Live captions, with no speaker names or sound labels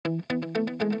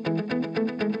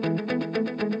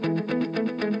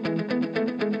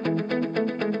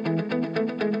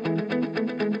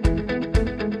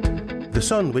The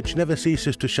sun, which never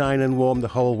ceases to shine and warm the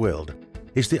whole world,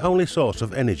 is the only source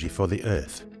of energy for the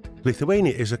Earth.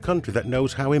 Lithuania is a country that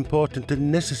knows how important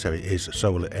and necessary is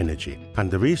solar energy, and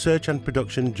the research and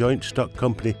production joint stock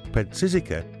company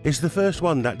Precizika is the first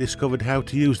one that discovered how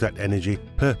to use that energy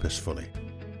purposefully.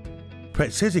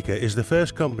 Precizika is the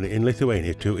first company in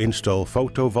Lithuania to install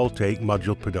photovoltaic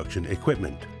module production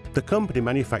equipment. The company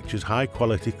manufactures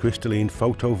high-quality crystalline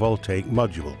photovoltaic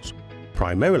modules,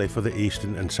 primarily for the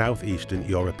Eastern and Southeastern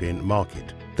European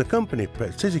market. The company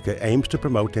Precizika aims to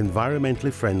promote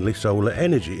environmentally friendly solar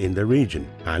energy in the region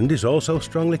and is also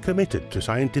strongly committed to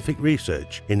scientific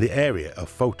research in the area of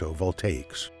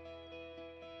photovoltaics.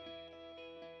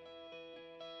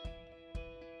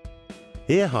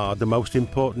 Here are the most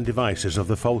important devices of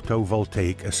the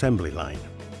photovoltaic assembly line.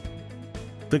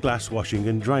 The glass washing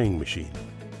and drying machine.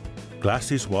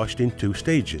 Glass is washed in two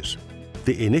stages,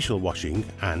 the initial washing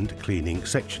and cleaning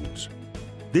sections.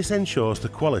 This ensures the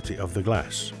quality of the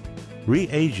glass.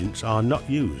 Reagents are not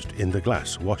used in the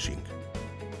glass washing.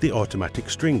 The automatic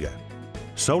stringer.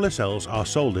 Solar cells are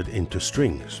soldered into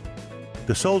strings.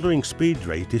 The soldering speed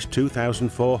rate is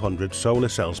 2,400 solar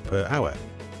cells per hour,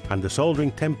 and the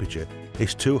soldering temperature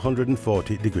is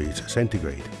 240 degrees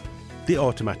centigrade. The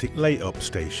automatic layup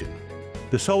station.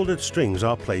 The soldered strings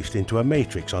are placed into a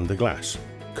matrix on the glass,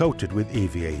 coated with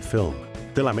EVA film.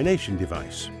 The lamination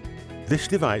device. This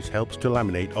device helps to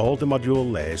laminate all the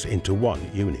module layers into one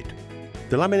unit.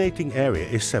 The laminating area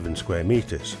is 7 square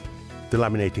meters. The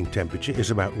laminating temperature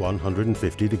is about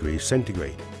 150 degrees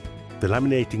centigrade. The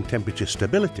laminating temperature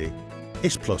stability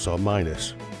is plus or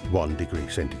minus 1 degree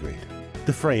centigrade.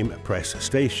 The frame press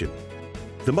station.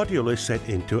 The module is set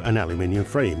into an aluminium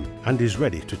frame and is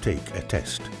ready to take a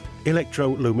test.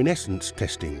 Electroluminescence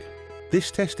testing.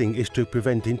 This testing is to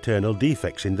prevent internal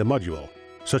defects in the module,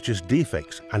 such as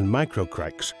defects and micro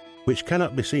cracks which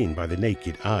cannot be seen by the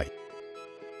naked eye.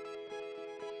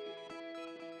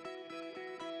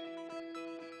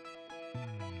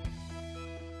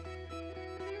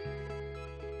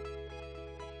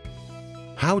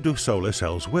 How do solar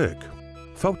cells work?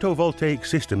 Photovoltaic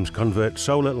systems convert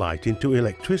solar light into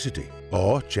electricity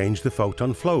or change the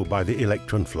photon flow by the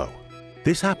electron flow.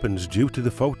 This happens due to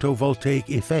the photovoltaic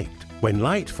effect, when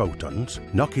light photons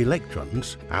knock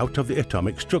electrons out of the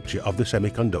atomic structure of the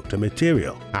semiconductor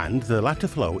material, and the latter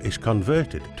flow is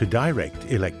converted to direct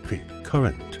electric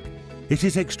current. It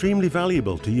is extremely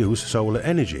valuable to use solar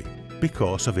energy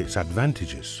because of its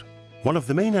advantages. One of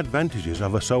the main advantages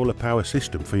of a solar power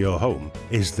system for your home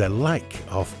is the lack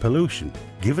of pollution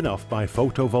given off by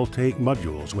photovoltaic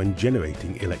modules when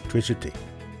generating electricity.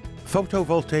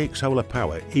 Photovoltaic solar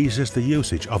power eases the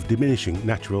usage of diminishing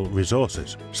natural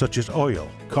resources such as oil,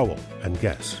 coal and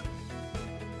gas.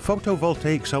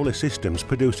 Photovoltaic solar systems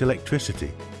produce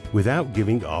electricity without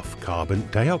giving off carbon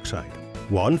dioxide.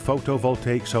 One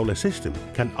photovoltaic solar system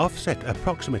can offset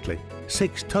approximately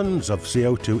 6 tons of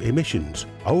CO2 emissions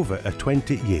over a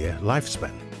 20-year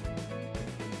lifespan.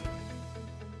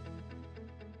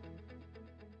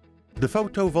 The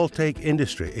photovoltaic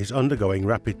industry is undergoing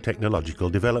rapid technological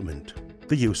development.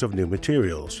 The use of new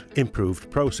materials,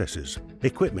 improved processes,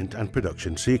 equipment and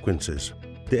production sequences.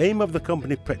 The aim of the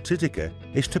company Precizika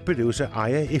is to produce a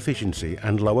higher efficiency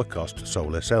and lower cost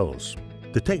solar cells.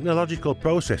 The technological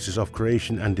processes of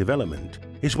creation and development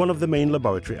is one of the main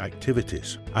laboratory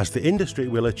activities. As the industry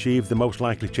will achieve the most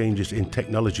likely changes in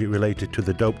technology related to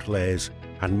the doped layers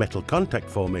and metal contact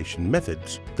formation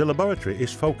methods, the laboratory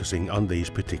is focusing on these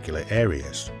particular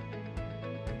areas.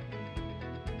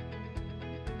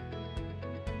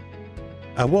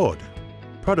 Award: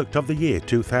 Product of the Year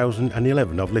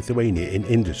 2011 of Lithuania in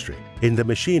Industry, in the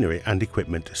Machinery and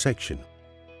Equipment section.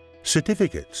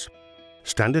 Certificates: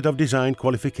 Standard of Design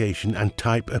Qualification and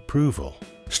Type Approval,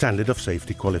 Standard of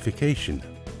Safety Qualification,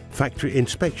 Factory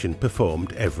Inspection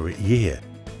performed every year,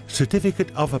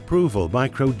 Certificate of Approval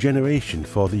Microgeneration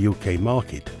for the UK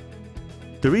market.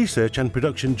 The research and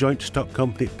production joint stock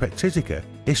company Precizika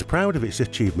is proud of its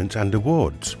achievements and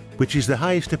awards, which is the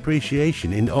highest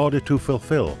appreciation in order to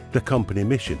fulfill the company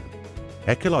mission: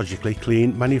 ecologically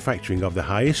clean manufacturing of the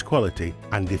highest quality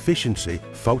and efficiency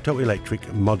photoelectric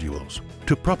modules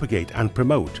to propagate and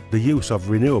promote the use of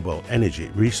renewable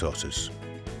energy resources.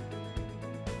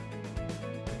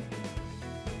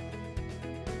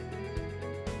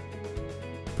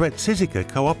 Precizika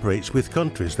cooperates with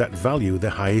countries that value the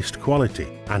highest quality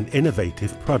and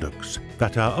innovative products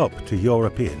that are up to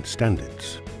European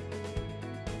standards.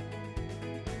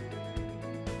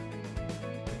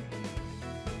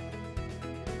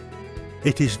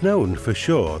 It is known for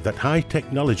sure that high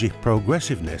technology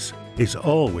progressiveness is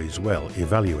always well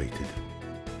evaluated.